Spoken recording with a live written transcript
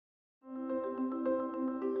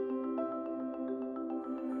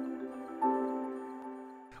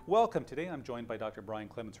Welcome. Today I'm joined by Dr. Brian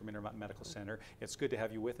Clements from Intermountain Medical Center. It's good to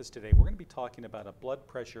have you with us today. We're going to be talking about a blood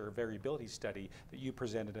pressure variability study that you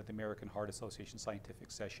presented at the American Heart Association Scientific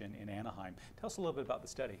Session in Anaheim. Tell us a little bit about the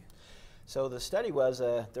study. So the study was,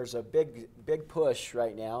 there's a big push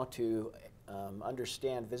right now to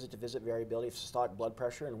understand visit-to-visit variability of systolic blood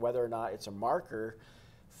pressure and whether or not it's a marker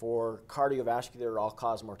for cardiovascular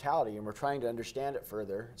all-cause mortality, and we're trying to understand it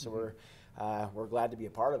further. So we're glad to be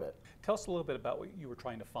a part of it. Tell us a little bit about what you were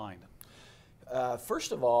trying to find.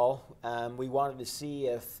 First of all, we wanted to see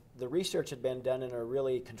if the research had been done in a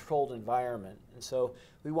really controlled environment, and so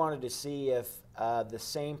we wanted to see if the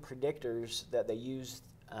same predictors that they used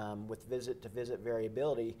with visit-to-visit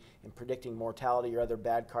variability in predicting mortality or other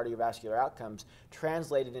bad cardiovascular outcomes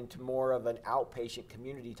translated into more of an outpatient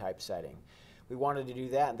community type setting. We wanted to do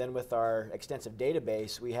that, and then with our extensive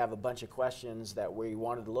database, we have a bunch of questions that we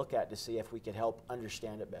wanted to look at to see if we could help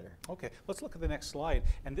understand it better. Okay, let's look at the next slide.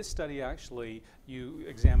 And this study actually, you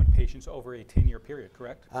examined patients over a 10-year period,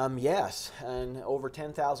 correct? Yes, and over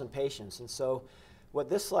 10,000 patients. And so what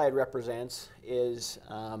this slide represents is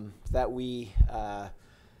that we,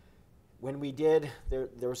 when we did,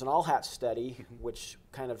 there was an all-hat study which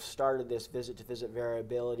kind of started this visit-to-visit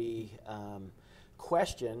variability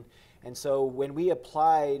question. And so when we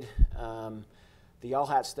applied the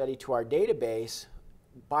all-hat study to our database,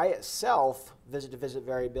 by itself, visit-to-visit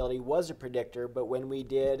variability was a predictor, but when we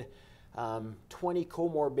did 20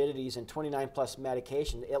 comorbidities and 29 plus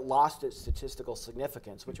medications, it lost its statistical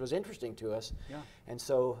significance, which was interesting to us. Yeah. And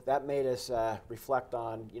so that made us reflect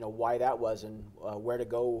on why that was and where to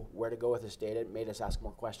go with this data. It made us ask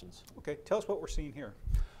more questions. Okay, tell us what we're seeing here.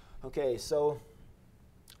 Okay, so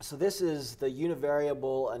this is the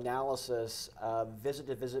univariable analysis of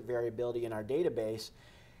visit-to-visit variability in our database.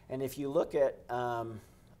 And if you look at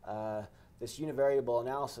this univariable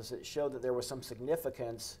analysis, it showed that there was some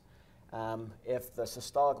significance if the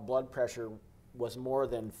systolic blood pressure was more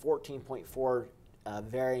than 14.4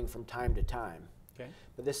 varying from time to time. Okay.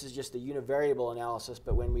 But this is just a univariable analysis,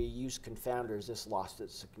 but when we use confounders, this lost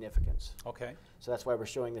its significance. Okay. So that's why we're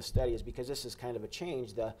showing this study, is because this is kind of a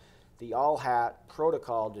change. The all-hat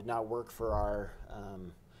protocol did not work for our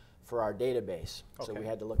database, so we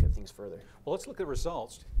had to look at things further. Well, let's look at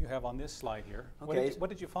results you have on this slide here. Okay. What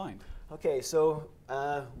did you find? Okay, so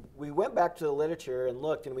we went back to the literature and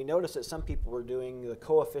looked, and we noticed that some people were doing the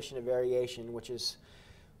coefficient of variation, which is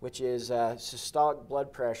systolic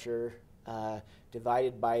blood pressure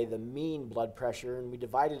divided by the mean blood pressure, and we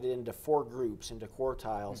divided it into 4 groups, into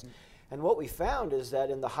quartiles. And what we found is that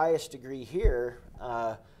in the highest degree here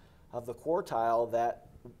of the quartile, that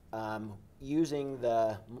using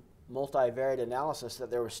the multivariate analysis, that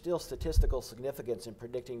there was still statistical significance in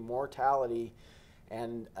predicting mortality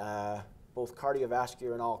and both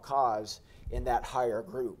cardiovascular and all-cause in that higher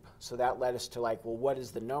group. So that led us to well, what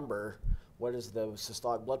is the number? What is the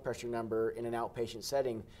systolic blood pressure number in an outpatient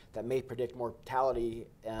setting that may predict mortality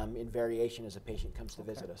in variation as a patient comes to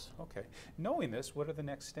visit us? Okay. Knowing this, what are the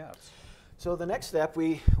next steps? So the next step,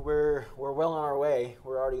 we're well on our way.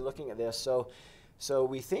 We're already looking at this. So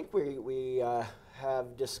we think we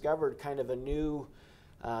have discovered kind of a new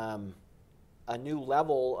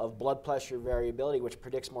level of blood pressure variability which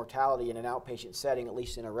predicts mortality in an outpatient setting, at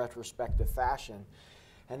least in a retrospective fashion.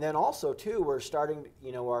 And then also too, we're starting.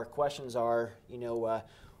 Our questions are,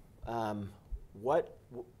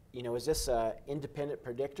 is this an independent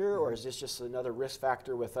predictor, or is this just another risk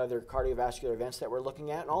factor with other cardiovascular events that we're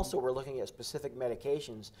looking at? And also we're looking at specific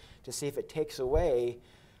medications to see if it takes away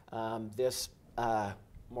this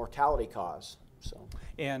mortality cause.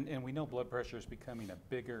 And we know blood pressure is becoming a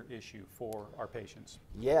bigger issue for our patients.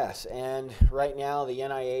 Yes, and right now the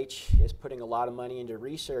NIH is putting a lot of money into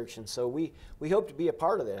research, and so we hope to be a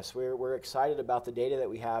part of this. We're excited about the data that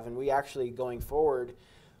we have, and we actually, going forward,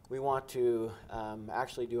 we want to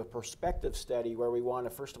actually do a prospective study where we want to,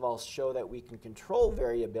 first of all, show that we can control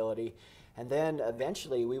variability, and then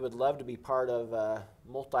eventually we would love to be part of a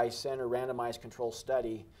multi-center randomized control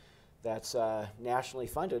study that's nationally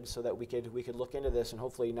funded, so that we could look into this and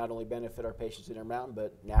hopefully not only benefit our patients in Intermountain,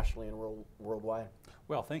 but nationally and worldwide.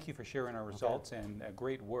 Well, thank you for sharing our results and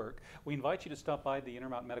great work. We invite you to stop by the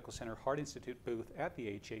Intermountain Medical Center Heart Institute booth at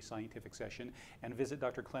the AHA Scientific Session and visit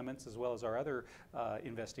Dr. Clements as well as our other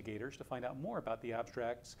investigators to find out more about the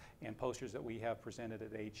abstracts and posters that we have presented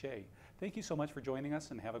at AHA. Thank you so much for joining us,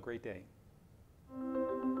 and have a great day.